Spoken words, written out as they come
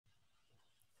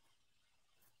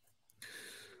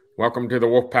Welcome to the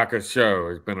Wolfpacker Show.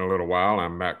 It's been a little while.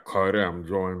 I'm Matt Carter. I'm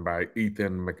joined by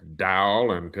Ethan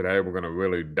McDowell, and today we're going to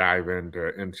really dive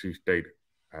into NC State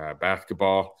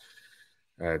basketball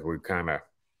as we kind of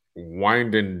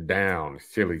winding down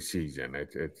silly season.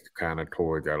 It's kind of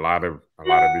towards a lot of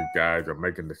these guys are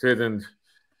making decisions,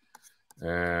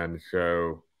 and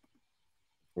so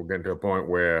we're getting to a point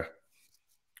where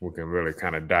we can really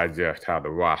kind of digest how the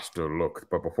roster looks.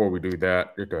 But before we do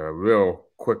that, just a real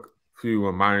quick few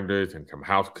reminders and some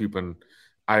housekeeping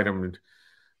items.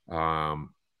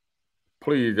 Um,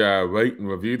 Please rate and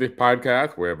review this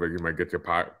podcast wherever you may get your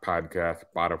podcast,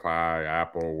 Spotify,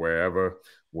 Apple, wherever.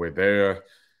 We're there.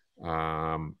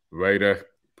 Rate us,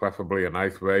 preferably a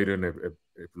nice rating if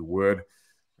you would.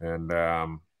 And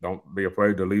don't be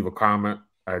afraid to leave a comment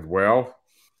as well.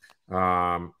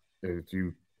 If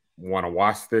you want to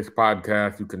watch this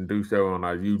podcast, you can do so on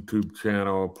our YouTube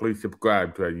channel. Please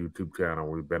subscribe to our YouTube channel.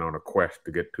 We've been on a quest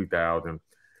to get 2,000.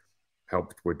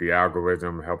 Helps with the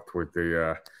algorithm, helps with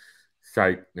the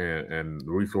site and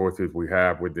resources we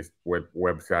have with this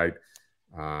website.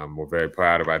 We're very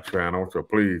proud of our channel, so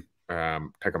please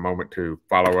take a moment to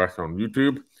follow us on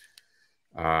YouTube.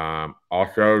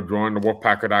 Also, join the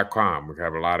Wolfpacker.com. We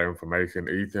have a lot of information.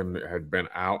 Ethan has been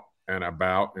out and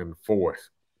about in force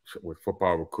with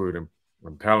football recruiting.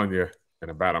 I'm telling you, in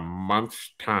about a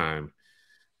month's time,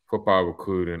 football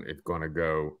recruiting is going to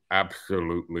go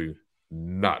absolutely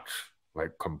nuts,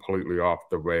 like completely off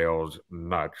the rails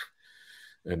nuts.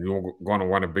 And you're going to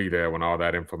want to be there when all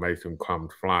that information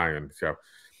comes flying. So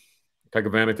take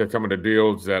advantage of some of the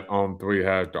deals that On3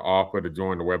 has to offer to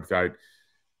join the website.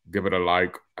 Give it a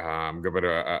like, give it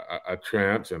a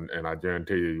chance, and I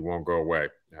guarantee you won't go away.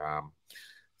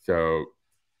 So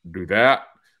do that.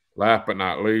 Last but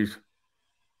not least,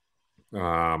 we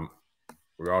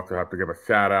also have to give a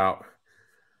shout out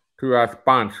to our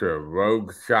sponsor,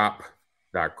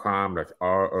 rogueshop.com. That's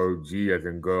ROG as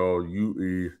in girl,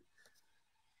 UE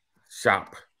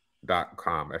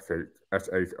shop.com,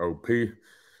 SHOP.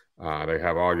 They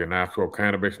have all your natural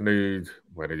cannabis needs,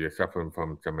 whether you're suffering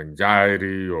from some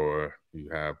anxiety or you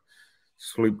have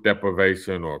sleep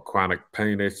deprivation or chronic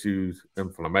pain issues,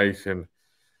 inflammation.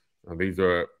 These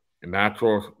are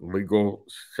natural, legal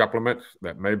supplements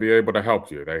that may be able to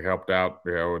help you. They helped out.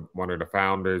 They're one of the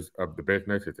founders of the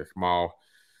business. It's a small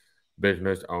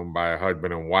business owned by a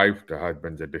husband and wife. The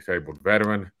husband's a disabled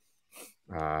veteran.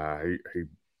 He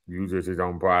uses his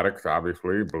own products,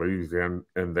 obviously, believes in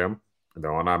them.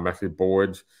 They're on our message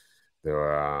boards.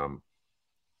 They're,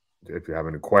 if you have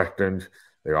any questions,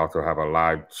 they also have a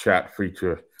live chat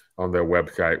feature on their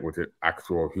website with an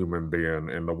actual human being.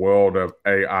 In the world of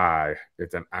AI,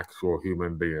 it's an actual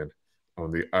human being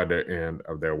on the other end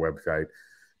of their website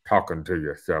talking to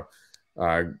you. So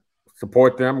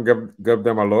support them, give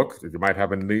them a look. If you might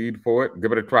have a need for it,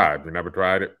 give it a try. If you never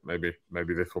tried it, maybe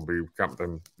this will be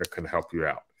something that can help you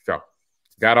out. So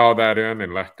got all that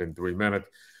in less than 3 minutes.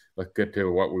 Let's get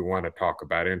to what we want to talk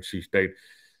about. NC State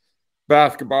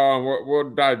basketball, and we'll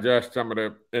digest some of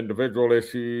the individual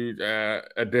issues,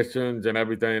 additions, and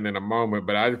everything in a moment.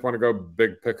 But I just want to go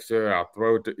big picture. I'll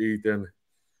throw it to Ethan.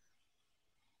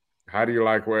 How do you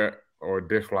like where or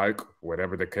dislike,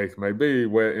 whatever the case may be,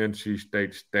 where NC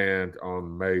State stands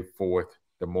on May 4th,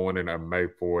 the morning of May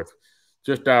 4th?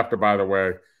 Just after, by the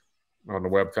way, on the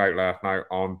website last night,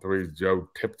 On3 Joe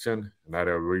Tipton,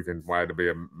 another reason why to be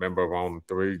a member of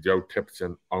On3, Joe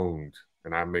Tipton owns,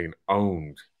 and I mean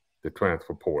owns, the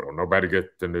transfer portal. Nobody gets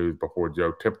the news before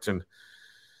Joe Tipton.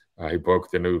 He broke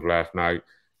the news last night.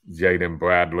 Jaden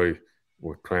Bradley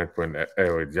was transferring to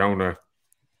Arizona.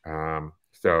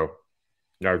 So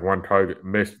there's one target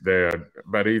missed there.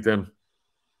 But Ethan,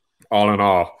 all in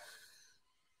all,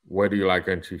 where do you like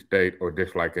NC State or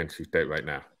dislike NC State right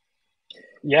now?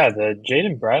 Yeah, the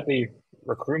Jaden Bradley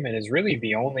recruitment is really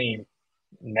the only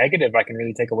negative I can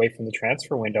really take away from the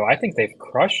transfer window. I think they've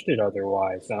crushed it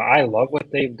otherwise. I love what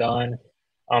they've done.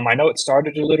 I know it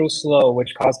started a little slow,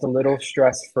 which caused a little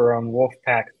stress for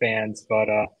Wolfpack fans, but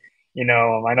I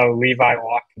know Levi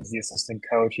Watkins, the assistant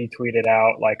coach, he tweeted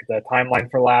out like the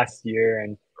timeline for last year,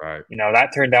 and Right.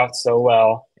 that turned out so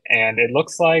well. And it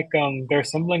looks like they're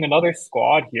assembling another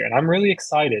squad here, and I'm really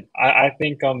excited. I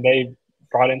think they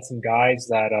brought in some guys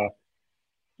that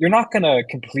you're not going to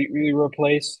completely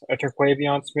replace a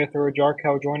Terquavion Smith or a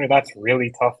Jarkel Joyner. That's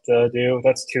really tough to do.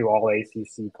 That's two all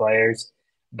ACC players.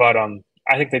 But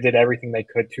I think they did everything they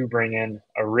could to bring in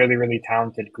a really, really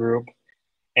talented group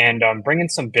and bring in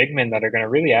some big men that are going to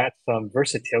really add some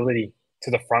versatility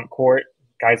to the front court.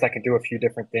 Guys that can do a few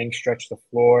different things, stretch the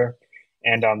floor,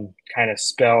 and kind of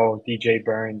spell DJ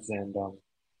Burns and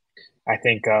I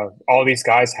think all these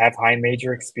guys have high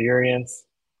major experience,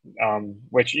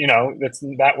 which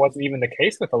that wasn't even the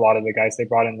case with a lot of the guys they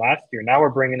brought in last year. Now we're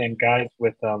bringing in guys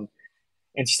with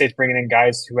NC State's bringing in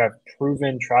guys who have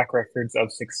proven track records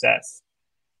of success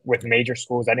with major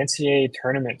schools at NCAA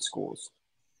tournament schools.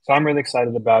 So I'm really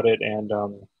excited about it, and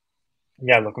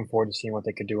yeah, looking forward to seeing what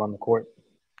they could do on the court.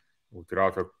 We could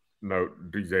also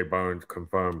note DJ Burns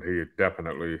confirmed he is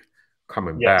definitely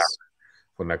coming back Yes.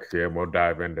 for next year. We'll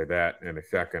dive into that in a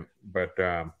second. But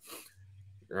I'm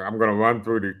going to run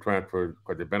through these transfers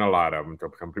because there's been a lot of them,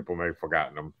 so some people may have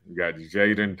forgotten them. You got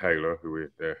Jaden Taylor, who is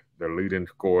the leading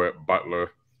scorer at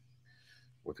Butler,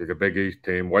 which is a Big East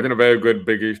team. Wasn't a very good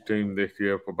Big East team this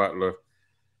year for Butler,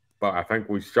 but I think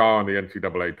we saw in the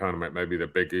NCAA tournament maybe the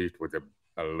Big East was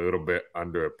a little bit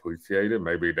underappreciated.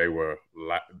 Maybe they were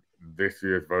this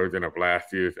year's version of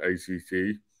last year's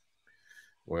ACC,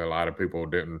 where a lot of people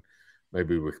didn't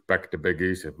maybe respect the Big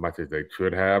East as much as they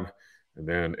should have. And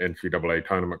then NCAA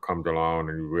tournament comes along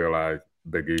and you realize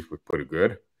Big East was pretty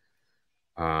good.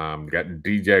 You got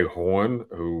DJ Horn,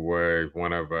 who was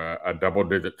one of a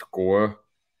double-digit scorer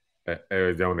at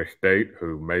Arizona State,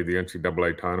 who made the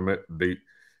NCAA tournament, beat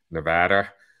Nevada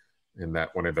in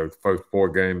that one of those first 4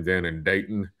 games in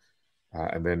Dayton,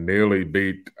 and then nearly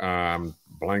beat,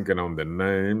 blanking on the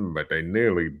name, but they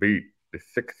nearly beat the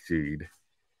 6th seed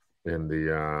in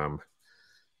the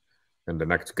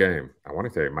next game. I want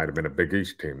to say it might have been a Big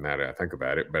East team now that I think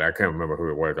about it, but I can't remember who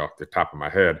it was off the top of my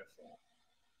head.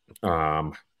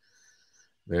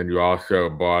 Then you also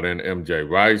brought in MJ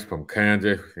Rice from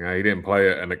Kansas. He didn't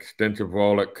play an extensive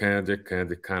role at Kansas.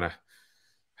 Kansas kind of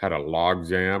had a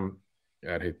logjam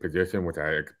at his position, which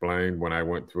I explained when I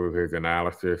went through his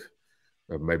analysis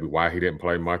of maybe why he didn't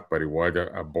play much, but he was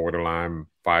a borderline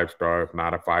 5-star, if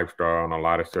not a 5-star on a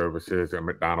lot of services, a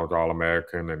McDonald's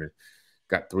All-American, and he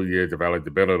got 3 years of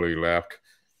eligibility left.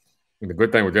 And the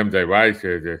good thing with MJ Rice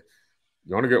is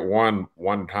you only get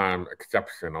one-time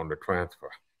exception on the transfer.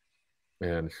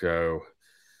 And so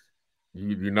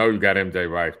you got MJ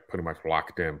Rice pretty much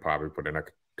locked in probably for the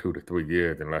next 2 to 3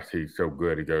 years, unless he's so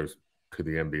good he goes to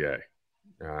the NBA.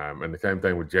 And the same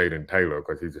thing with Jaden Taylor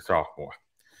because he's a sophomore.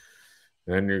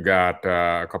 Then you got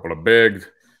a couple of bigs,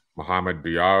 Muhammad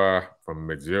Diarra from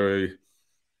Missouri.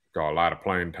 Saw a lot of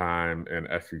playing time in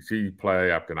SEC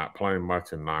play after not playing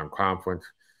much in non-conference,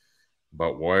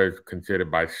 but was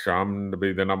considered by some to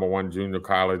be the #1 junior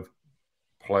college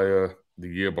player the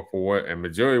year before. And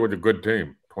Missouri was a good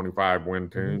team, 25-win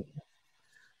team.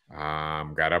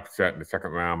 Got upset in the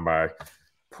second round by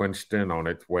Princeton on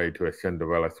its way to a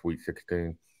Cinderella Sweet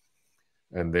 16.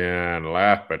 And then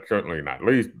last but certainly not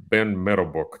least, Ben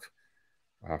Middlebrook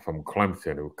from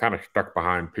Clemson, who kind of stuck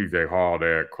behind P.J. Hall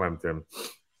there at Clemson.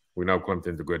 We know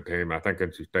Clemson's a good team. I think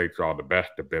NC State saw the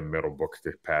best of Ben Middlebrook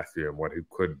this past year and what he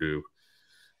could do,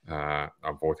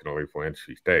 unfortunately for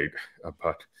NC State.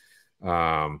 But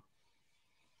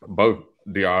both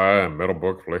Diarra and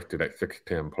Middlebrook listed at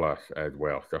 6'10 plus as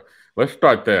well. So let's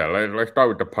start there. Let's start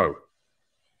with the post.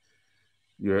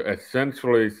 You're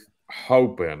essentially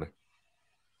hoping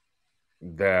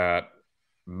that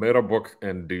Middlebrook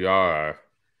and Diarra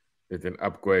is an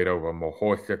upgrade over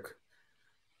Mahorchik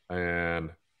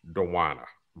and Dewana.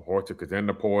 Mahorchik is in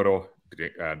the portal.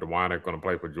 Dewana is going to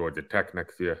play for Georgia Tech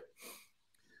next year.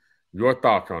 Your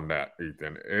thoughts on that,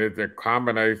 Ethan? Is a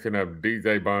combination of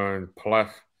DJ Burns plus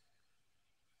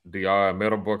Diarra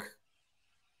Middlebrook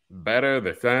better,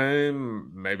 the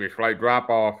same, maybe a slight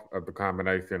drop-off of the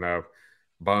combination of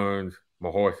Burns,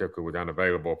 Mahorchik, who was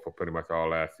unavailable for pretty much all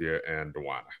last year, and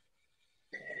Dewana?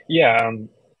 Yeah,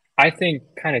 I think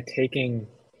kind of taking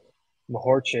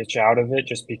Mahorchik out of it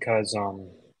just because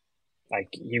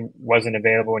he wasn't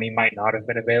available and he might not have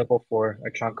been available for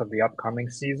a chunk of the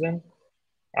upcoming season.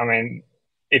 I mean,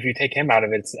 if you take him out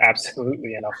of it, it's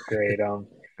absolutely an upgrade.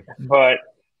 But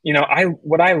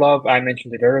what I love, I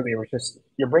mentioned it earlier, was just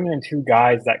you're bringing in 2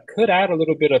 guys that could add a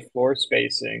little bit of floor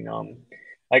spacing.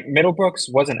 Like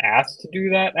Middlebrooks wasn't asked to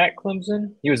do that at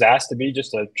Clemson. He was asked to be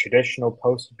just a traditional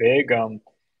post big.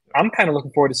 I'm kind of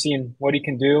looking forward to seeing what he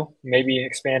can do, maybe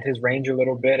expand his range a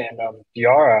little bit. And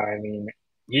Diarra, I mean,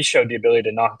 he showed the ability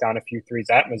to knock down a few threes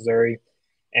at Missouri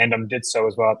and did so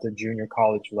as well at the junior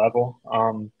college level.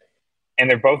 And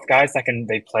they're both guys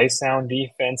they play sound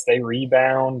defense, they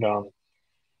rebound,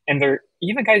 and they're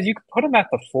even guys you could put them at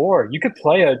the 4. You could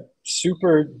play a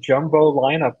super jumbo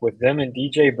lineup with them and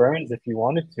DJ Burns if you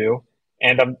wanted to.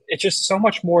 And it's just so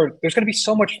much more. There's going to be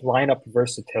so much lineup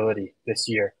versatility this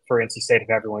year for NC State if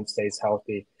everyone stays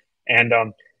healthy. And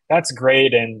that's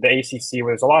great. And the ACC,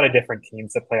 where there's a lot of different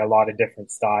teams that play a lot of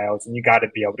different styles, and you got to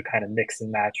be able to kind of mix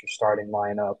and match your starting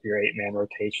lineup, your 8-man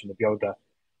rotation to be able to,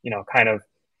 kind of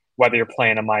whether you're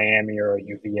playing a Miami or a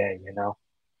UVA,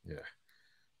 Yeah.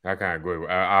 I kind of agree.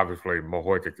 Obviously,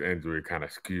 Mahorchik's injury kind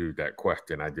of skewed that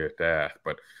question I just asked.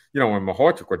 But, when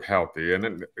Mahorchik was healthy, and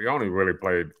then he only really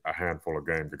played a handful of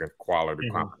games against quality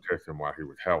competition while he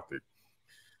was healthy,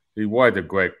 he was a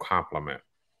great complement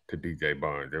to DJ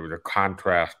Burns. There was a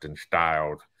contrast in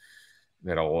styles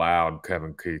that allowed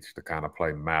Kevin Keatts to kind of play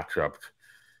matchups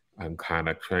and kind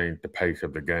of change the pace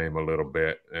of the game a little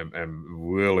bit and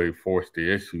really force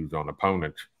the issues on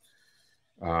opponents.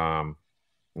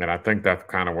 And I think that's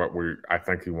kind of what I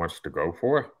think he wants to go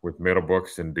for with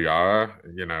Middlebrooks and Diarra,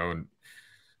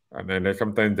 and then there's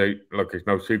some things look, it's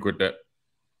no secret that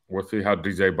we'll see how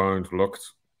DJ Burns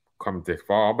looks come this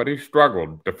fall, but he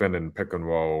struggled defending pick and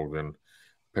rolls and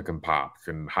pick and pops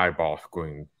and high ball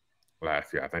screen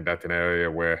last year. I think that's an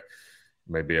area where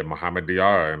maybe a Mohamed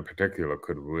Diarra in particular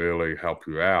could really help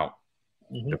you out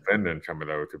defending some of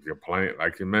those. If you're playing,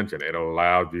 like you mentioned, it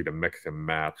allows you to mix and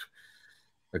match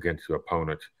against your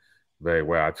opponents very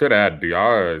well. I should add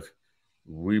Diarra's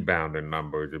rebounding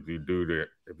numbers. If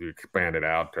you expand it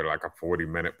out to like a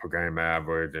 40-minute per game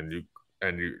average, and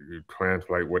you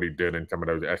translate what he did in some of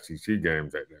those SEC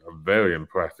games, that are very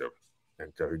impressive.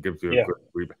 And so he gives you a good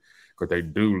rebound, because they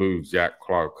do lose Jack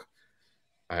Clark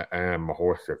and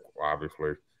Mahorchik,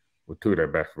 obviously, with two of their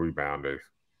best rebounders.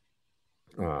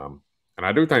 And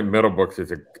I do think Middlebrooks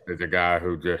is a guy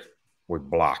who just was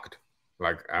blocked.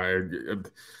 Like,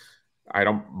 I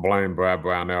don't blame Brad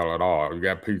Brownell at all. You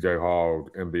got PJ Hall,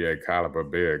 NBA caliber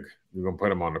big. You're going to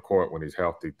put him on the court when he's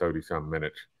healthy 30-some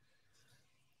minutes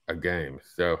a game.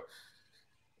 So,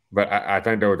 but I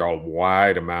think there was a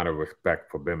wide amount of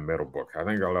respect for Ben Middlebrooks. I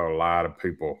think there were a lot of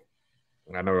people.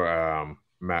 I know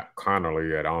Matt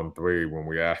Connolly at On 3, when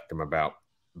we asked him about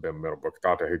Ben Middlebrooks,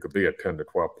 thought that he could be a 10 to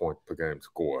 12 points per game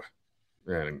scorer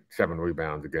and 7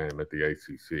 rebounds a game at the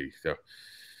ACC. So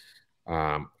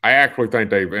I actually think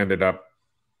they've ended up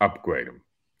upgrading.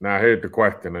 Now, here's the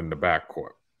question in the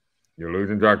backcourt. You're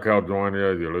losing Jarkel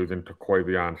Joyner. You're losing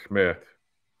Terquavion Smith.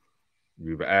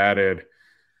 You've added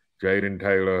Jaden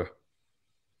Taylor,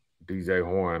 DJ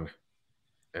Horn,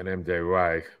 and MJ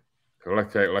Rice. So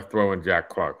let's throw in Jack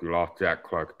Clark. You lost Jack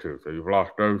Clark too. So you've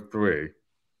lost those 3.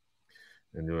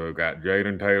 And you've got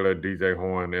Jaden Taylor, DJ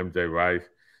Horn, MJ Rice.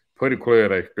 Pretty clear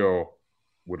they still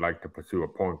would like to pursue a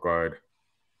point guard.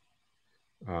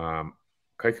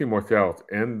 Casey Morcell's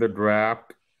in the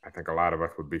draft. I think a lot of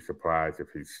us would be surprised if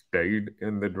he stayed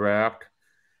in the draft.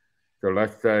 So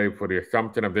let's say, for the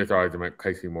assumption of this argument,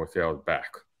 Casey Morcell's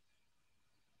back.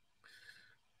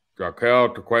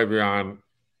 Jarkel Terquavion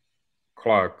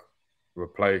Clark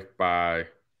replaced by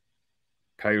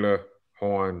Taylor,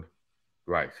 Horn,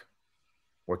 Rice.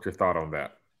 What's your thought on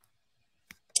that?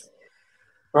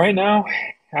 Right now,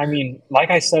 I mean, like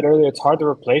I said earlier, it's hard to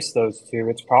replace those two.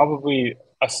 It's probably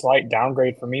a slight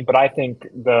downgrade for me, but I think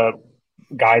the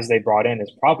guys they brought in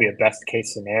is probably a best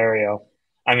case scenario.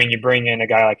 I mean, you bring in a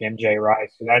guy like MJ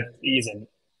Rice, so he's an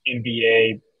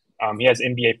NBA. He has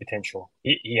NBA potential.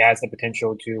 He has the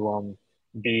potential to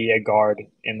be a guard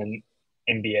in the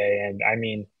NBA, and I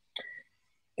mean,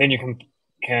 then you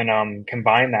can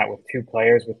combine that with 2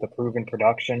 players with the proven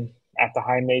production at the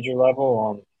high major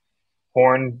level.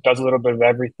 Horn does a little bit of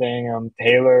everything.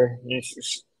 Taylor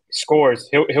scores.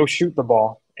 He'll shoot the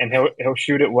ball, and he'll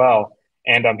shoot it well.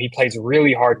 And he plays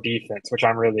really hard defense, which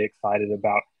I'm really excited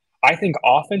about. I think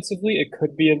offensively it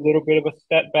could be a little bit of a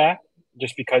step back,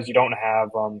 just because you don't have.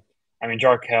 I mean,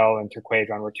 Jarkel and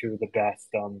Terquavion were 2 of the best,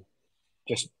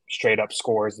 just straight up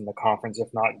scorers in the conference, if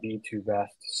not the 2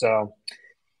 best. So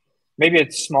maybe a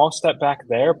small step back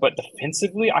there, but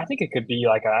defensively, I think it could be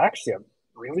like actually a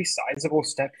really sizable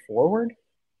step forward.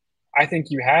 I think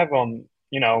you have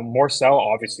Morcell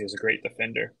obviously is a great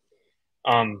defender.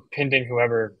 Pending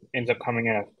whoever ends up coming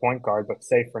in as point guard, but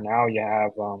say for now you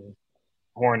have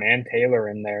Horn and Taylor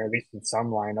in there, at least in some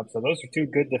lineup. So those are 2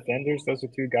 good defenders. Those are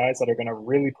 2 guys that are going to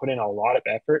really put in a lot of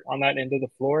effort on that end of the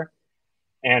floor.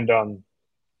 And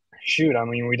shoot, I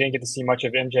mean, we didn't get to see much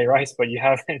of MJ Rice, but you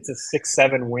have it's a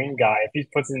 6'7" wing guy. If he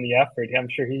puts in the effort, I'm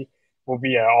sure he will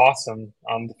be an awesome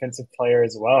defensive player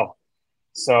as well.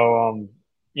 So,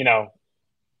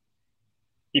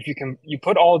 if you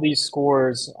put all these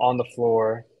scores on the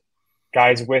floor,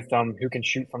 guys with them who can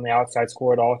shoot from the outside,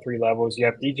 score at all 3 levels. You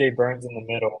have DJ Burns in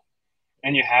the middle,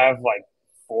 and you have like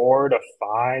 4 to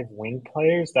 5 wing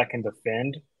players that can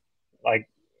defend, like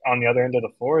on the other end of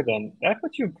the floor. Then that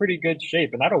puts you in pretty good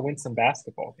shape, and that'll win some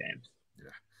basketball games.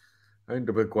 Yeah, I think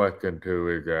the big question too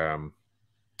is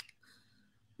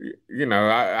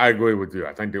I agree with you.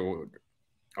 I think that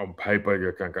on paper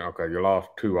you're thinking, okay, you lost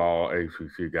two all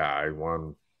ACC guys.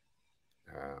 One,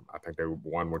 I think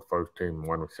one was first team,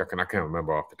 one was second. I can't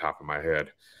remember off the top of my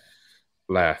head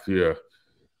last year.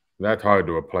 That's hard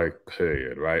to replace,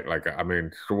 period, right? Like, I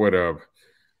mean, sort of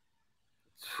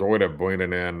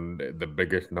bringing in the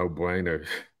biggest no-brainers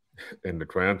in the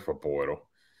transfer portal.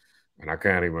 And I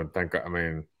can't even think, I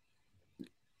mean,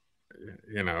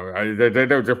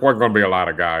 there just wasn't going to be a lot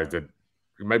of guys that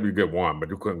maybe you get one, but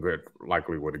you couldn't get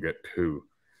likely would have get two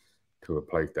to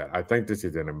replace that. I think this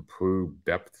is an improved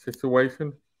depth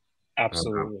situation.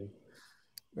 Absolutely.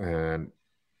 And,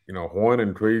 Horn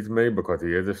intrigues me because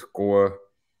he is a scorer.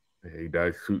 He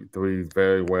does shoot threes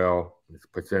very well. His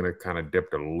percentage kind of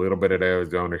dipped a little bit at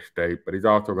Arizona State, but he's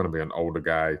also going to be an older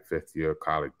guy, fifth year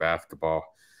college basketball.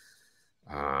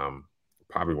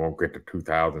 Probably won't get to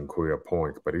 2,000 career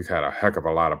points, but he's had a heck of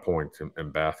a lot of points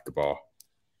in basketball.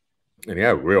 And he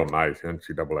had a real nice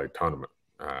NCAA tournament.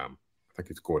 I think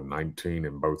he scored 19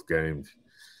 in both games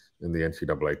in the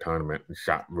NCAA tournament and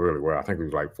shot really well. I think he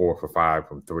was like 4 for 5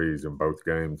 from threes in both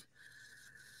games.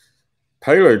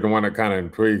 Taylor is the one that kind of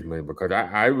intrigues me because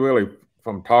I really,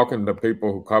 from talking to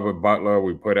people who covered Butler,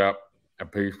 we put up a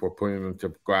piece for premium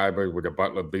subscribers with a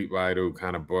Butler beat writer who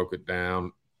kind of broke it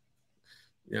down.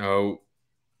 The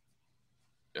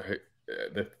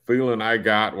feeling I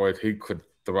got was he could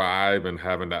thrive in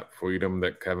having that freedom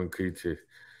that Kevin Keatts is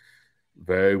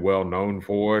very well known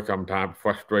for. Sometimes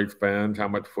frustrates fans how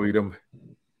much freedom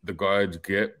the guards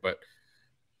get, but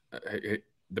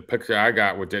the picture I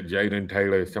got was that Jaden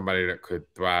Taylor is somebody that could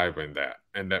thrive in that,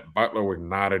 and that Butler was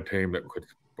not a team that could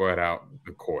spread out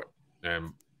the court.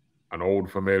 And an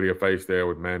old familiar face there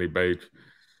with Manny Bates,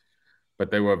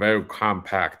 but they were a very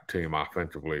compact team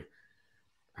offensively.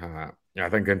 I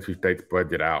think NC State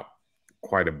spread it out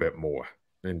quite a bit more,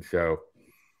 and so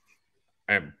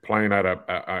and playing at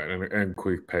an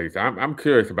increased pace. I'm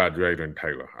curious about Jaden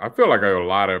Taylor. I feel like there are a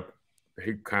lot of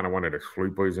he kind of one of the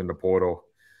sleepers in the portal.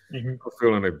 Mm-hmm. I'm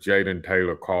feeling if Jaden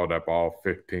Taylor called up all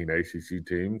 15 ACC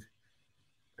teams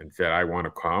and said, I want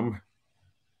to come,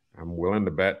 I'm willing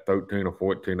to bet 13 or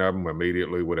 14 of them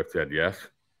immediately would have said yes.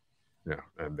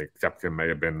 And the exception may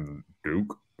have been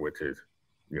Duke, which is,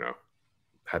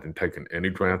 hasn't taken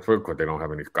any transfer because they don't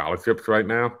have any scholarships right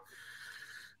now.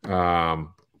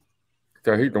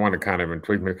 So he's the one that kind of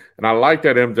intrigued me. And I like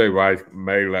that MJ Rice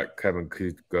may let Kevin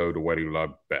Keatts go to what he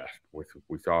loved best, which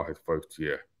we saw his first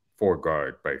year. 4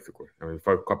 guard, basically. I mean, the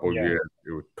first couple of years,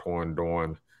 it was torn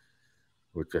down.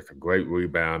 He was just a great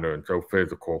rebounder and so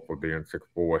physical for being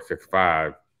 6'4",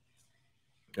 6'5",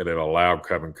 and it allowed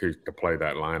Kevin Keatts to play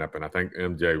that lineup. And I think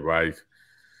MJ Rice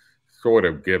sort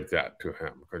of gives that to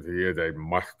him because he is a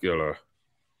muscular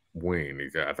wing.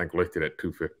 He's, I think, listed at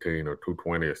 215 or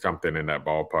 220 or something in that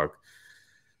ballpark.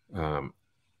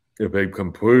 If they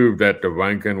can prove that the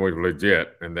ranking was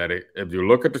legit and that if you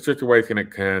look at the situation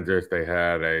at Kansas, they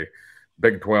had a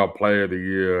Big 12 Player of the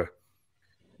Year.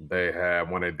 They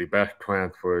had one of the best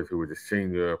transfers who was a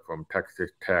senior from Texas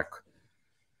Tech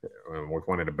and was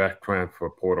one of the best transfer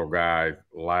portal guys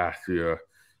last year.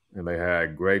 And they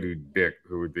had Grady Dick,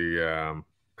 who was the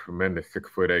tremendous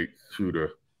 6'8"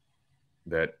 shooter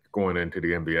that going into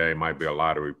the NBA might be a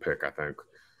lottery pick, I think.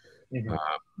 Mm-hmm.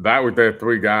 That was their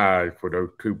 3 guys for those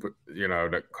 2,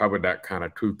 that covered that kind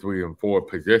of 2, 3, and 4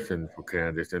 positions for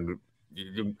Kansas. And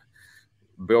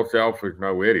Bill Self is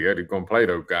no idiot. He's going to play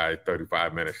those guys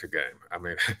 35 minutes a game. I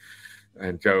mean,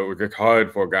 and so it was just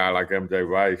hard for a guy like MJ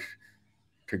Rice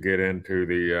to get into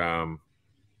the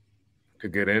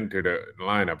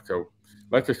lineup. So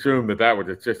let's assume that was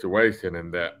a situation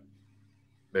and that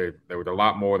there was a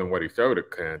lot more than what he showed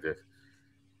at Kansas.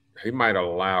 He might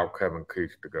allow Kevin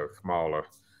Keatts to go smaller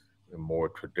and more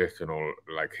traditional,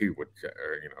 like he would,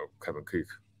 Kevin Keatts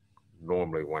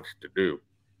normally wants to do.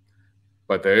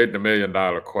 But there is the $1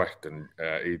 million question,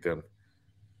 Ethan.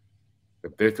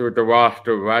 If this was the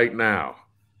roster right now,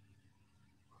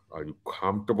 are you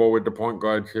comfortable with the point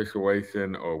guard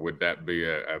situation, or would that be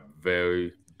a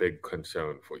very big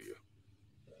concern for you?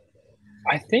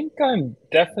 I think I'm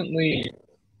definitely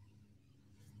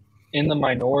in the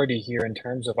minority here in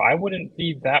terms of I wouldn't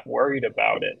be that worried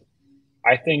about it.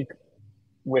 I think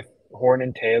with Horn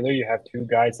and Taylor, you have 2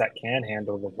 guys that can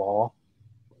handle the ball.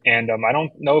 And I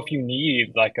don't know if you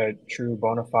need like a true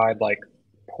bona fide like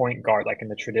point guard, like in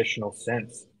the traditional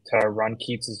sense, to run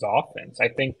Keatts' offense. I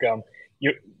think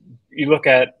you look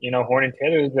at, Horn and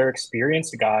Taylor, they're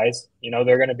experienced guys.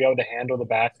 They're going to be able to handle the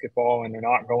basketball and they're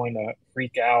not going to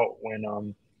freak out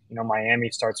when, Miami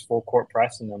starts full court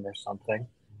pressing them or something.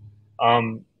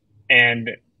 And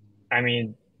I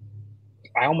mean,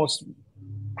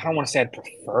 I don't want to say I'd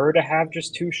prefer to have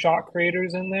just two shot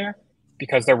creators in there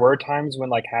because there were times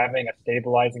when like having a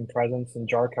stabilizing presence in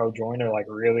Jarkel Joyner like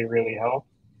really, really helped.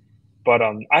 But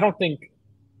I don't think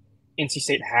NC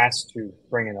State has to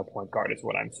bring in a point guard is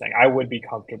what I'm saying. I would be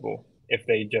comfortable if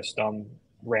they just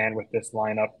ran with this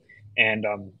lineup and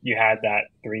you had that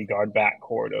 3 guard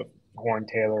backcourt of Horn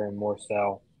Taylor and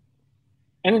Morcell.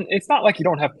 And it's not like you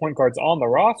don't have point guards on the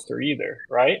roster either,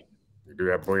 right? You do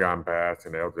have Breon Pass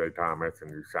and LJ Thomas,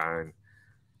 and you signed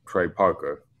Trey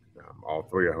Parker, all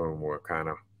three of whom were kind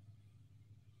of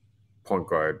point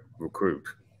guard recruits.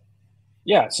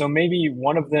 Yeah, so maybe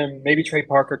one of them, maybe Trey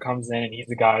Parker comes in and he's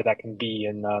the guy that can be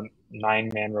in the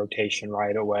 9-man rotation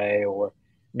right away, or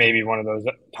maybe one of those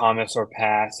Thomas or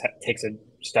Pass takes a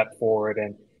step forward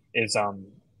and is the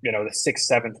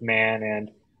 6th, 7th man. And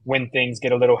when things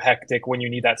get a little hectic, when you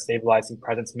need that stabilizing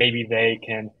presence, maybe they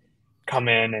can come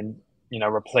in and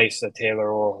replace a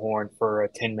Taylor or a Horn for a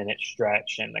 10-minute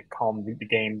stretch and like calm the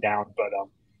game down. But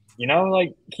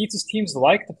like Keats' teams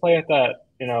like to play at that,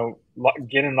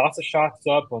 getting lots of shots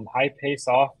up on high pace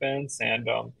offense, and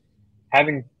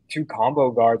having 2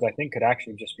 combo guards, I think, could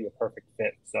actually just be a perfect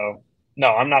fit. So, no,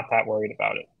 I'm not that worried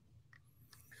about it.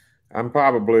 I'm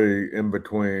probably in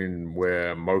between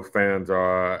where most fans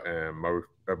are and most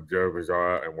observers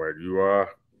are and where you are.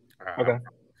 Okay.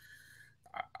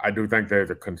 I do think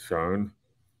there's a concern.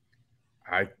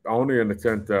 Only in the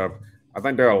sense of I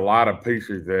think there are a lot of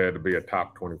pieces there to be a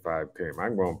top 25 team.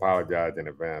 I'm going to apologize in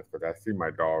advance, but I see my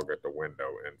dog at the window,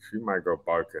 and she might go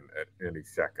barking at any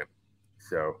second.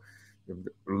 So, if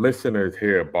listeners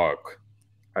hear bark,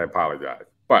 I apologize.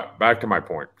 But back to my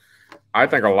point. I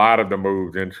think a lot of the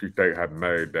moves NC State have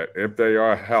made that if they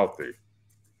are healthy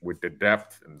with the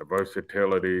depth and the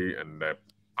versatility and the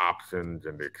options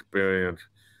and the experience,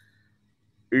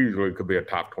 easily could be a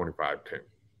top 25 team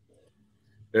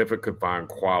if it could find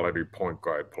quality point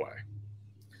guard play.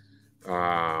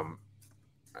 And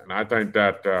I think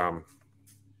that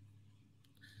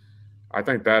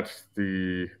that's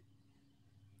the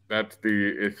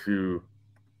issue.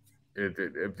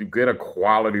 If you get a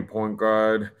quality point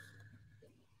guard,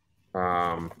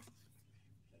 I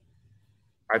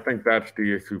think that's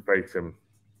the issue facing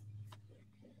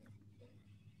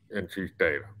NC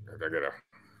State. I get a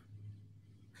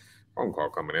phone call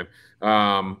coming in.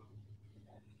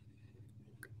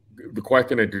 The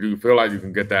question is, do you feel like you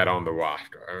can get that on the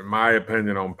roster? In my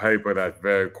opinion, on paper, that's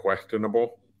very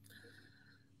questionable.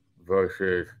 But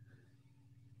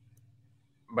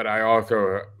I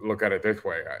also look at it this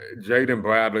way: Jaden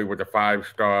Bradley was a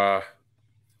 5-star,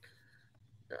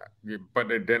 but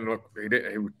it didn't look. He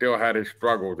still had his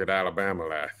struggles at Alabama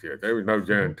last year. There was no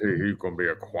guarantee he was going to be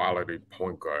a quality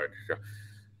point guard. So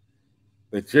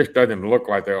it just doesn't look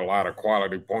like there are a lot of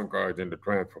quality point guards in the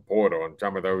transfer portal, and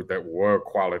some of those that were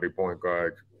quality point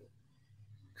guards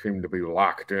seem to be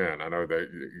locked in. I know that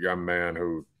young man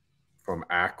who from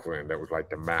Akron that was like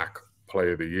the MAC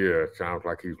Player of the Year. It sounds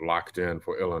like he's locked in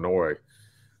for Illinois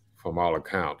from all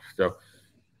accounts. So,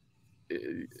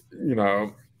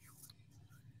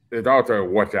 there's also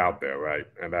what's out there, right?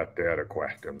 And that's the other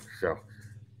question. So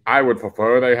I would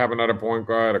prefer they have another point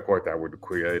guard. Of course, that would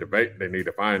create a debate. They need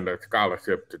to find a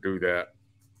scholarship to do that.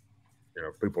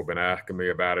 People have been asking me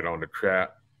about it on the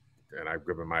chat, and I've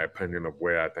given my opinion of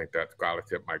where I think that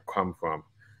scholarship might come from.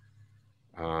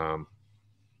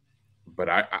 But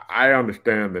I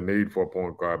understand the need for a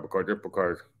point guard because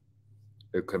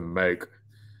it can make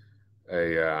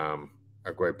a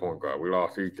great point guard. We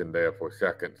lost Ethan there for a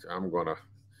second. So I'm going to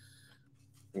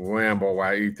ramble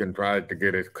while Ethan tries to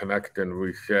get his connection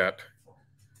reset.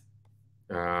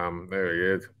 There he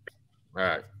is. All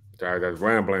right. Sorry, I was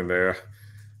rambling there.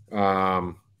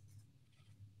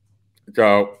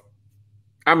 So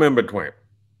I'm in between.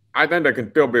 I think there can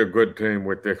still be a good team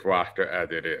with this roster as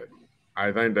it is.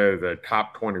 I think there's a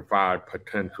top 25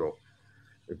 potential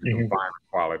if you can find a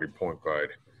quality point guard.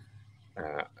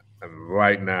 And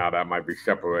right now, that might be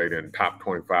separating top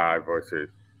 25 versus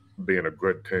being a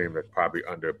good team that's probably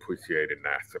underappreciated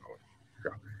nationally.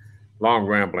 So, long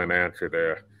rambling answer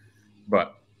there,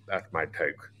 but that's my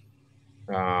take.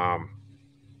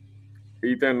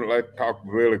 Ethan, let's talk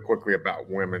really quickly about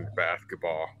women's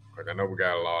basketball, because I know we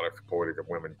got a lot of supporters of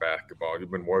women's basketball.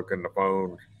 You've been working the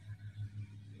phones.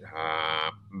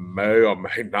 May or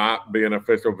may not be an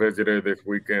official visitor this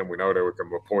weekend. We know there were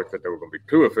some reports that there were going to be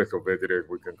 2 official visitors.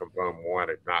 We can confirm one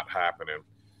is not happening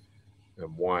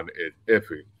and one is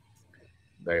iffy.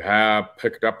 They have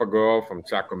picked up a girl from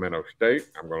Sacramento State.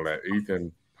 I'm going to let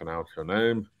Ethan pronounce her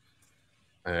name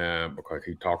because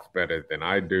he talks better than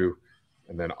I do.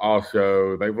 And then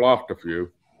also they've lost a few.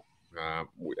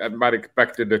 Everybody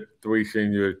expected the three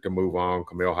seniors to move on.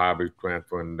 Camille Hobby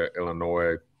transferring to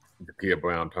Illinois. Zakia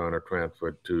Brown Turner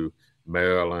transferred to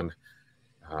Maryland.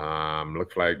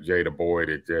 Looks like Jada Boyd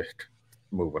is just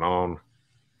moving on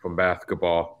from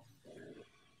basketball.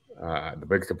 The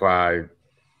big surprise,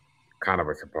 kind of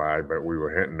a surprise, but we were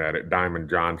hinting at it. Diamond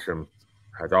Johnson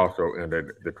has also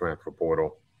entered the transfer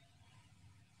portal.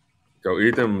 So,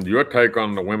 Ethan, your take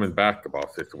on the women's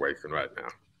basketball situation right now?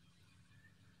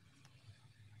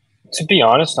 To be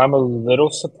honest, I'm a little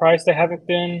surprised they haven't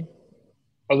been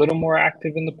a little more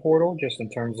active in the portal, just in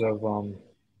terms of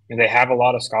they have a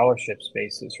lot of scholarship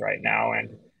spaces right now,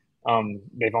 and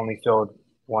they've only filled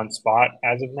one spot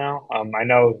as of now. I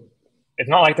know it's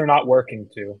not like they're not working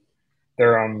to.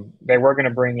 They were going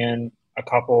to bring in a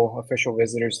couple official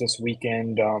visitors this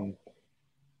weekend.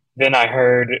 Then I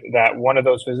heard that one of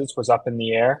those visits was up in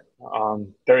the air.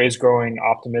 There is growing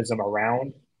optimism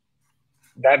around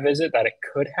that visit that it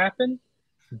could happen,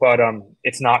 but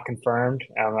it's not confirmed.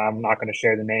 I'm not going to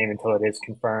share the name until it is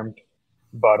confirmed.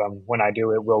 But when I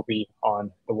do, it will be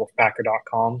on the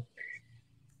Wolfpacker.com.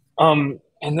 And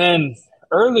then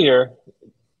earlier,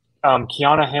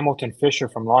 Kiana Hamilton Fisher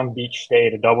from Long Beach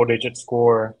State, a double-digit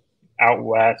scorer out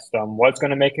west, was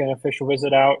going to make an official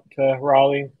visit out to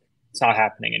Raleigh. It's not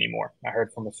happening anymore. I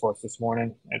heard from a source this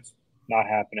morning. It's not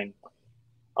happening.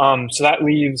 So that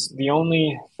leaves the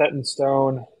only set in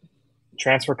stone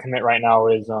transfer commit right now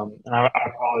is, and I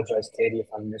apologize, Katie, if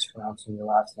I'm mispronouncing your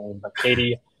last name, but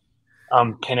Katie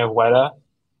Pinaweta,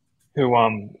 who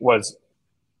was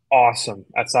awesome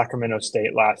at Sacramento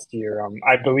State last year.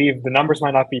 I believe the numbers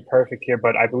might not be perfect here,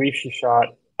 but I believe she shot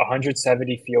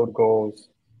 170 field goals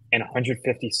and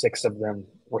 156 of them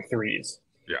were threes.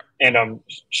 Yeah. And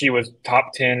she was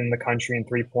top 10 in the country in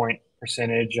 3-point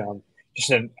percentage.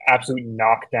 Just an absolute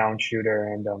knockdown shooter,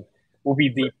 and will be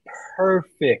the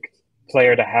perfect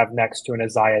player to have next to an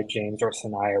Isaiah James or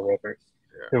Sanaya Rivers,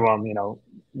 who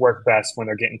work best when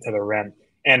they're getting to the rim.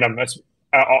 And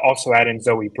also add in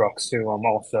Zoe Brooks, who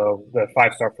also the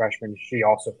 5-star freshman. She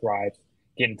also thrives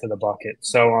getting to the bucket.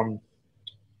 So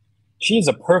she's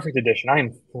a perfect addition. I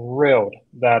am thrilled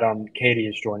that Katie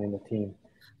is joining the team.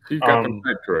 She's got some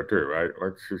height to her too, right?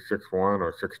 Like she's 6'1"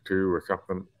 or 6'2" or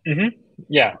something. Mm-hmm.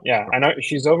 Yeah. I know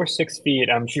she's over 6 feet.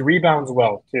 She rebounds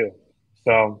well too.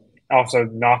 So also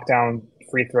knockdown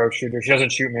free throw shooter. She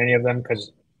doesn't shoot many of them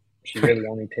because she really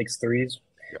only takes threes.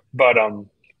 Yeah. But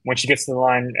when she gets to the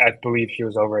line, I believe she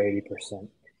was over 80%.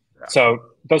 Yeah. So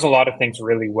does a lot of things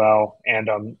really well,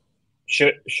 and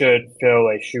should fill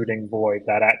a shooting void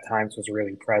that at times was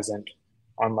really present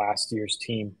on last year's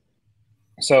team.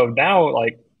 So now,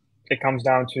 it comes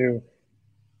down to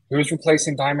who's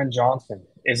replacing Diamond Johnson.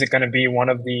 Is it going to be one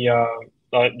of the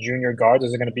junior guards?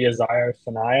 Is it going to be Isaiah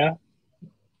Sanaya?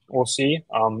 We'll see.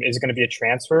 Is it going to be a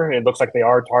transfer? It looks like they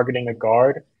are targeting a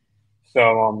guard.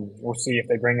 So we'll see if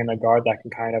they bring in a guard that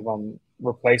can kind of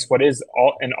replace what is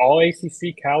an all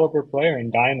ACC caliber player in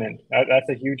Diamond. That's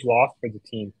a huge loss for the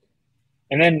team.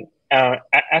 And then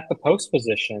at the post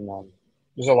position,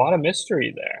 there's a lot of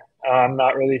mystery there. I'm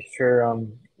not really sure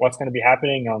what's going to be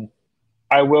happening.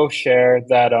 I will share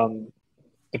that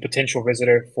the potential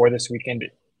visitor for this weekend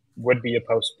would be a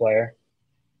post player.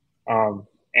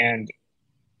 And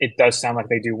it does sound like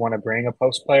they do want to bring a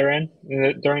post player in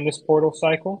during this portal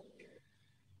cycle,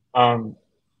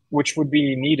 which would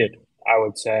be needed, I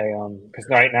would say, because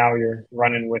right now you're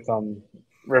running with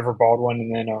River Baldwin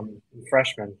and then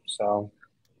freshman. So,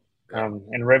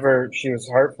 and River, she was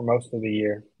hurt for most of the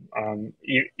year.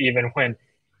 Even when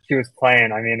she was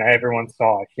playing, I mean, everyone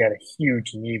saw it. She had a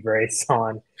huge knee brace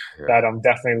on that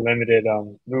definitely limited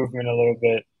movement a little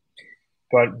bit.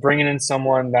 But bringing in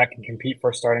someone that can compete for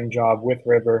a starting job with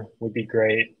River would be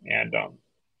great. And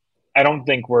I don't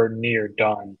think we're near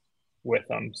done with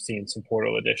seeing some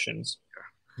portal additions.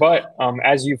 But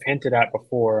as you've hinted at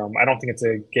before, I don't think it's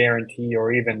a guarantee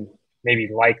or even maybe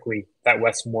likely that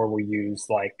Westmore will use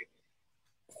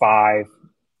 5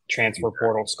 transfer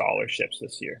portal scholarships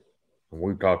this year.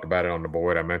 We talked about it on the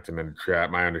board. I mentioned in the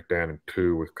chat, my understanding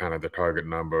 2 was kind of the target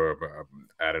number of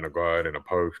adding a guard and a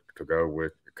post to go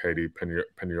with Katie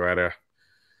Pinaweta,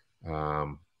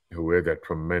 who is a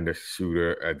tremendous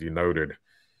shooter, as you noted.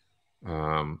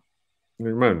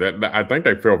 Remember that I think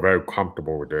they feel very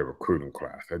comfortable with their recruiting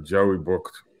class. Joey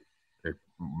Brooks is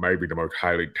maybe the most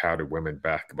highly touted women's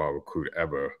basketball recruit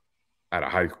ever out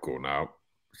of high school now.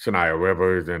 Sanaya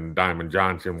Rivers and Diamond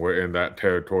Johnson were in that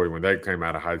territory when they came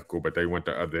out of high school, but they went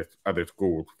to other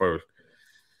schools first.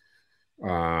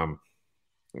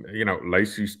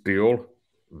 Lacey Steele,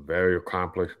 very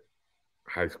accomplished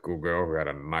high school girl who had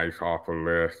a nice offer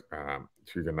list.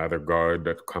 She's another guard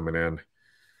that's coming in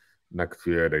next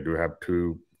year. They do have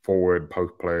two forward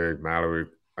post players, Mallory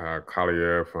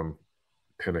Collier from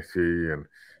Tennessee, and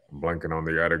I'm blanking on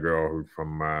the other girl who's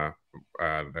from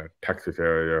the Texas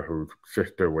area, whose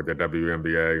sister was a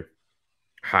WNBA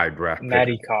high draft pick.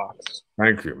 Maddie Cox.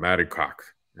 Thank you, Maddie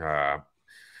Cox.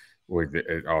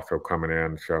 Is also coming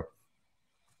in, so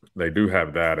they do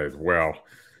have that as well.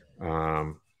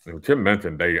 And Tim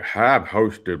mentioned they have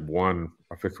hosted one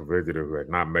official visitor who has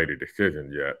not made a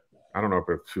decision yet. I don't know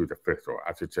if she was official.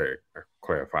 I should say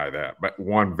clarify that. But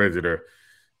one visitor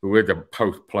who is a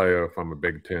post player from a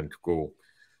Big Ten school,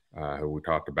 who we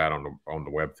talked about on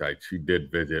the website. She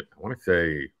did visit. I want to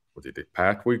say, was it this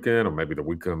past weekend or maybe the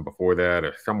weekend before that,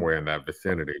 or somewhere in that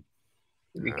vicinity?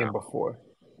 Weekend before.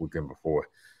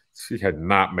 She had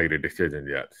not made a decision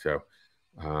yet, so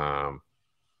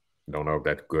don't know if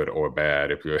that's good or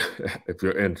bad if you're if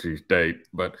you're NC State.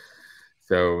 But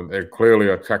so they clearly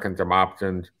are checking some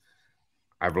options.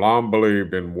 I've long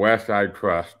believed in West I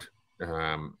trust.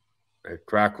 A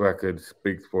track record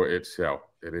speaks for itself.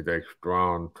 It is a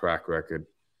strong track record.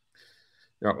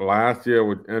 Last year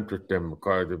was interesting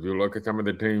because if you look at some of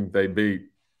the teams they beat,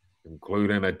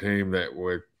 including a team that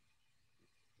was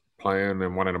playing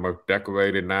in one of the most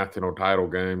decorated national title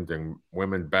games in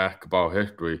women's basketball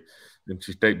history,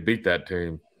 NC State beat that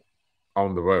team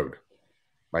on the road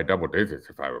by double digits,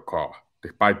 if I recall,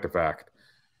 despite the fact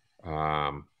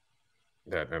that,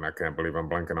 and I can't believe I'm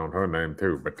blanking on her name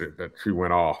too, but that she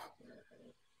went off.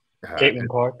 Caitlin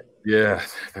Clark.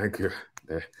 Yes, thank you.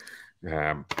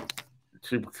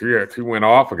 She went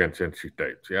off against NC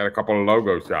State. She had a couple of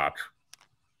logo shots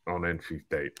on NC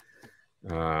State.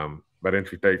 But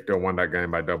NC State still won that game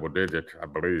by double digits, I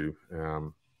believe.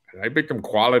 They beat some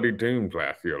quality teams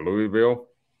last year. Louisville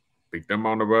beat them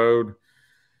on the road.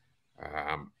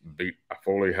 Beat a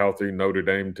fully healthy Notre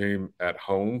Dame team at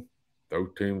home. Those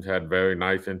teams had very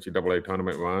nice NCAA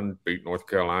tournament runs. Beat North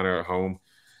Carolina at home.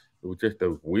 It was just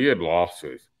those weird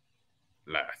losses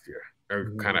last year.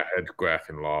 Those kind of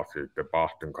head-scratching losses. The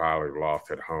Boston College loss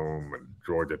at home and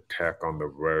Georgia Tech on the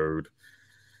road.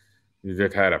 You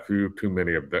just had a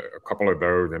couple of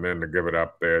those, and then to give it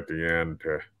up there at the end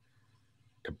to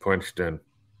Princeton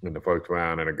in the first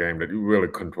round in a game that you really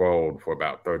controlled for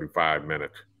about 35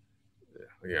 minutes.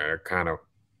 Yeah, kind of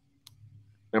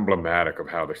emblematic of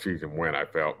how the season went, I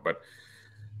felt. But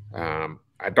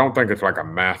I don't think it's like a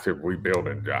massive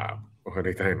rebuilding job or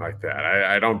anything like that.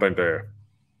 I don't think there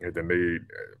is a need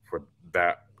for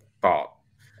that thought.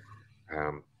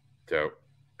 So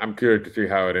I'm curious to see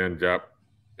how it ends up.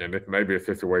 And this may be a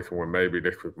situation where maybe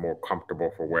this was more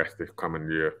comfortable for West this coming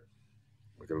year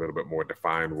with a little bit more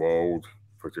defined roles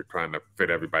for just trying to fit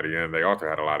everybody in. They also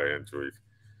had a lot of injuries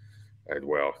as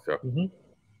well. So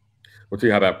we'll see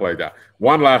how that plays out.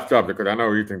 One last subject, because I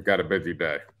know Ethan's got a busy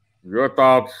day. Your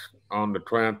thoughts on the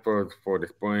transfers for the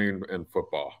spring in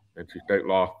football? NC State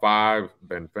lost 5.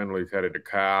 Ben Finley's headed to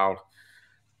Cal.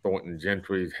 Thornton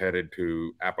Gentry's headed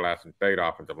to Appalachian State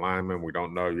offensive lineman. We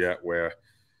don't know yet where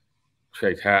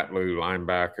Chase Hatley,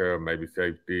 linebacker, maybe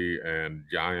safety, and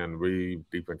Jayan Reed,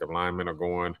 defensive lineman, are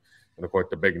going. And, of course,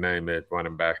 the big name is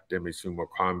running back Demi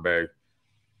Sumo-Kambe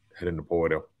heading to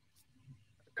portal.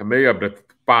 To me, of the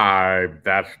 5,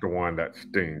 that's the one that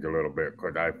stings a little bit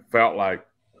because I felt like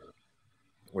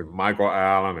with Michael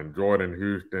Allen and Jordan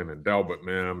Houston and Delbert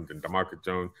Mims and DeMarcus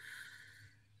Jones,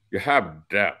 you have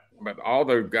depth. But all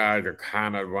those guys are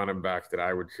kind of running backs that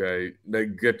I would say they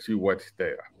get you what's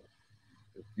there.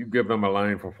 If you give them a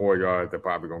lane for 4 yards, they're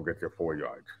probably going to get you 4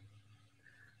 yards.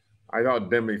 I thought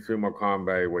Demi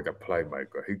Sumo-Kambe was a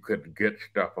playmaker. He could get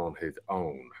stuff on his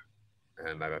own.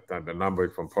 And I thought the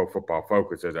numbers from Pro Football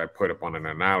Focus, as I put up on an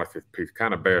analysis piece,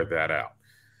 kind of bears that out.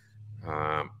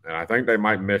 And I think they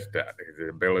might miss that. His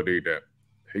ability that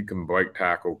he can break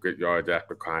tackle, get yards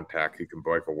after contact, he can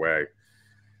break away.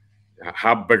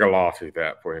 How big a loss is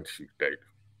that for NC State?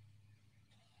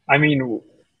 I mean,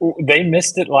 they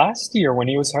missed it last year when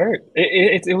he was hurt.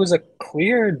 It was a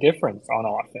clear difference on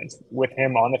offense with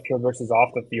him on the field versus off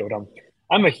the field.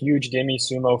 I'm a huge Demi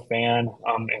Sumo fan,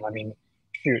 and I mean,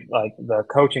 shoot, like the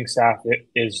coaching staff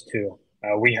is too.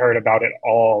 We heard about it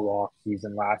all off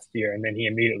season last year, and then he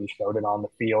immediately showed it on the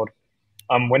field.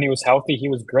 When he was healthy, he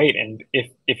was great, and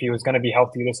if he was going to be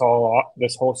healthy this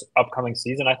whole upcoming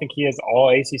season, I think he has all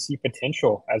ACC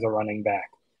potential as a running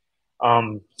back.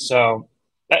 So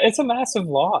it's a massive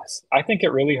loss. I think it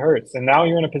really hurts, and now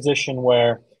you're in a position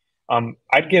where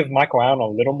I'd give Michael Allen a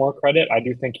little more credit. I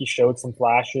do think he showed some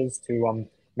flashes to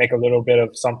make a little bit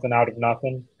of something out of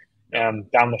nothing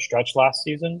down the stretch last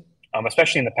season,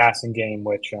 especially in the passing game,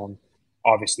 which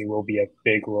obviously will be a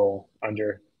big role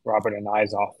under Robert and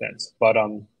I's offense. But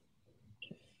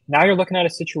now you're looking at a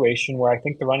situation where I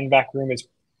think the running back room is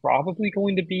probably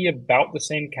going to be about the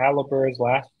same caliber as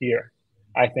last year.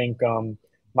 I think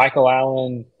Michael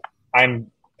Allen,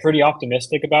 I'm pretty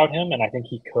optimistic about him, and I think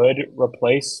he could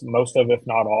replace most of, if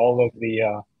not all, of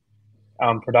the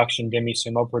production Demi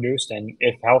Sumo produced, and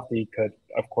if healthy, could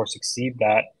of course exceed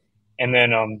that. And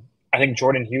then I think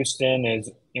Jordan Houston is,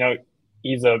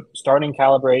 he's a starting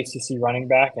caliber ACC running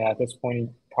back, and at this point, he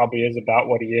probably is about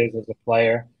what he is as a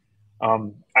player.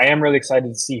 I am really excited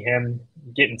to see him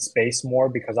get in space more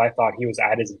because I thought he was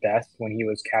at his best when he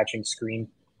was catching screen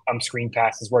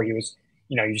passes where he was,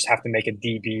 you just have to make a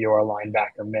DB or a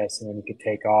linebacker miss and then he could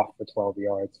take off for 12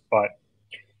 yards. But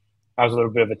that was a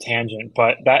little bit of a tangent,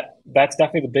 but that's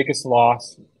definitely the biggest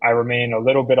loss. I remain a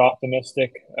little bit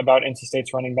optimistic about NC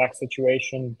State's running back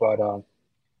situation, but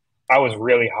I was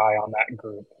really high on that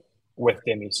group with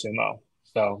Demi Sumo.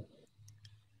 So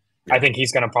I think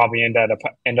he's going to probably end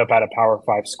up at a Power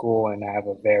 5 school and have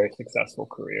a very successful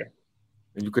career.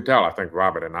 And you could tell, I think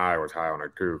Robert and I was high on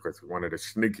it too, because one of the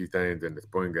sneaky things in the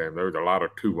spring game, there was a lot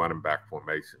of 2 running back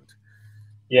formations.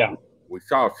 Yeah. We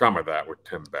saw some of that with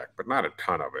Tim Beck, but not a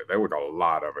ton of it. There was a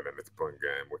lot of it in the spring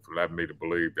game, which led me to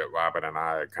believe that Robert and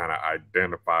I had kind of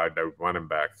identified those running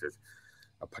backs as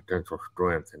a potential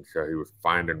strength. And so he was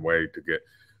finding ways to get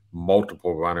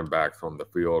multiple running backs on the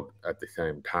field at the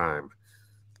same time.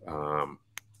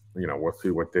 We'll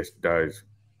see what this does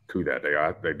to that.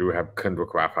 They do have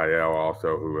Kendrick Raphael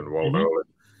also, who enrolled early.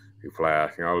 He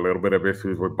flashed, a little bit of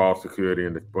issues with ball security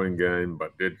in the spring game,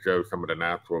 but did show some of the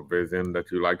natural vision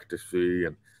that you like to see.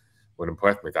 And what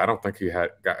impressed me is I don't think he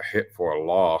got hit for a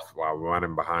loss while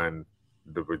running behind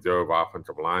the reserve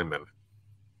offensive lineman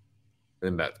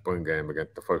in that spring game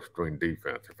against the first string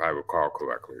defense, if I recall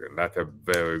correctly. And that's a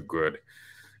very good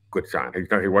sign. He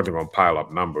wasn't going to pile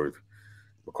up numbers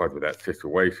because of that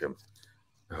situation.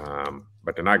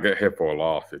 But to not get hit for a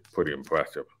loss is pretty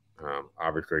impressive.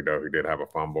 Obviously, though, he did have a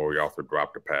fumble. He also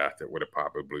dropped a pass that would have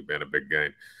probably been a big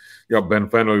gain. Ben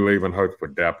Finley leaving hurts for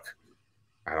depth.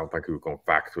 I don't think he was going to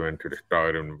factor into the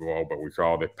starting role, but we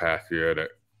saw this past year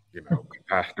that,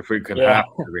 catastrophe can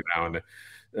happen every now and then.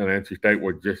 And NC State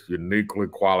was just uniquely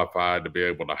qualified to be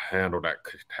able to handle that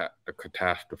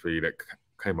catastrophe that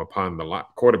came upon the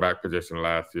quarterback position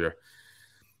last year.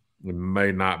 It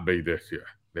may not be this year.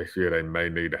 This year, they may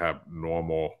need to have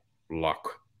normal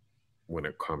luck when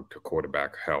it comes to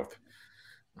quarterback health.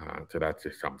 So that's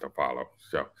just something to follow.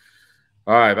 So,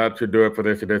 all right, that should do it for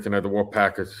this edition of the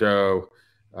Wolfpacker Show.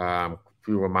 A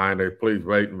few reminders, please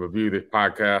rate and review this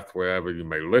podcast wherever you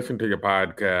may listen to your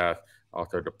podcast.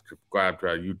 Also, to subscribe to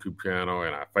our YouTube channel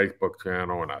and our Facebook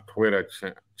channel and our Twitter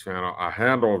channel. Our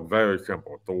handle is very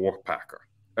simple. The Wolfpacker,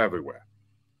 everywhere.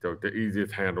 So it's the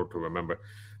easiest handle to remember.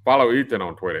 Follow Ethan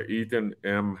on Twitter, Ethan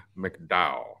M.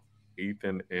 McDowell.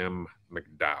 Ethan M.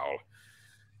 McDowell.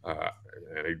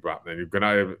 And he dropped. And if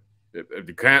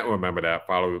you can't remember that,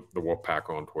 follow the Wolfpack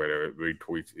on Twitter. It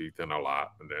retweets Ethan a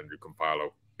lot, and then you can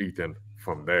follow Ethan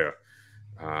from there.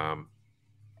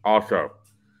 Also,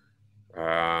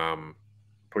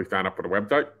 please sign up for the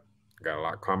website. Got a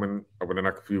lot coming over the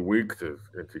next few weeks. As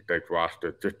NC State's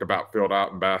roster just about filled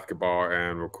out in basketball,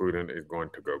 and recruiting is going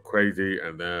to go crazy.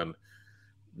 And then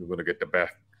you're going to get the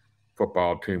best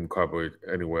football team coverage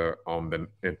anywhere on the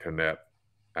internet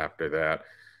after that.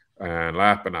 And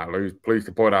last but not least, please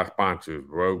support our sponsors,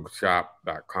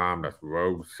 rogueshop.com. That's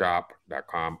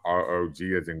rogueshop.com, ROG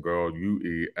as in girl,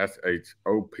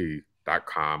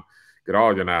 UESHOP.com. Get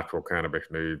all your natural cannabis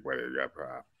needs, whether you have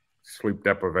sleep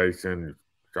deprivation, you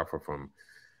suffer from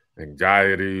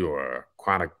anxiety or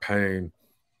chronic pain.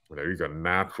 These are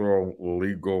natural,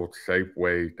 legal, safe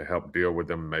ways to help deal with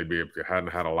them. Maybe if you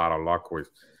hadn't had a lot of luck with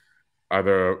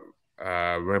other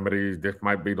remedies, this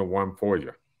might be the one for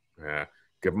you.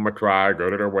 Give them a try. Go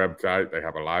to their website. They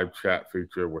have a live chat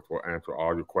feature which will answer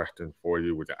all your questions for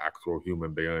you with the actual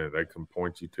human being, and they can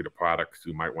point you to the products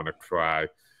you might want to try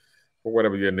for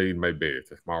whatever your need may be.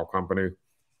 It's a small company,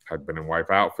 husband and wife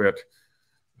outfit.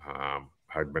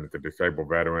 Husband is a disabled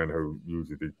veteran who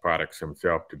uses these products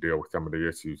himself to deal with some of the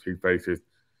issues he faces,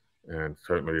 and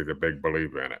certainly is a big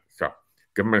believer in it. So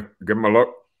give them a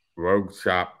look,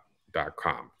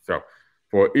 rogueshop.com. So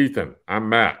for Ethan, I'm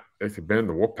Matt. This has been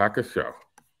the Wolfpacker Show.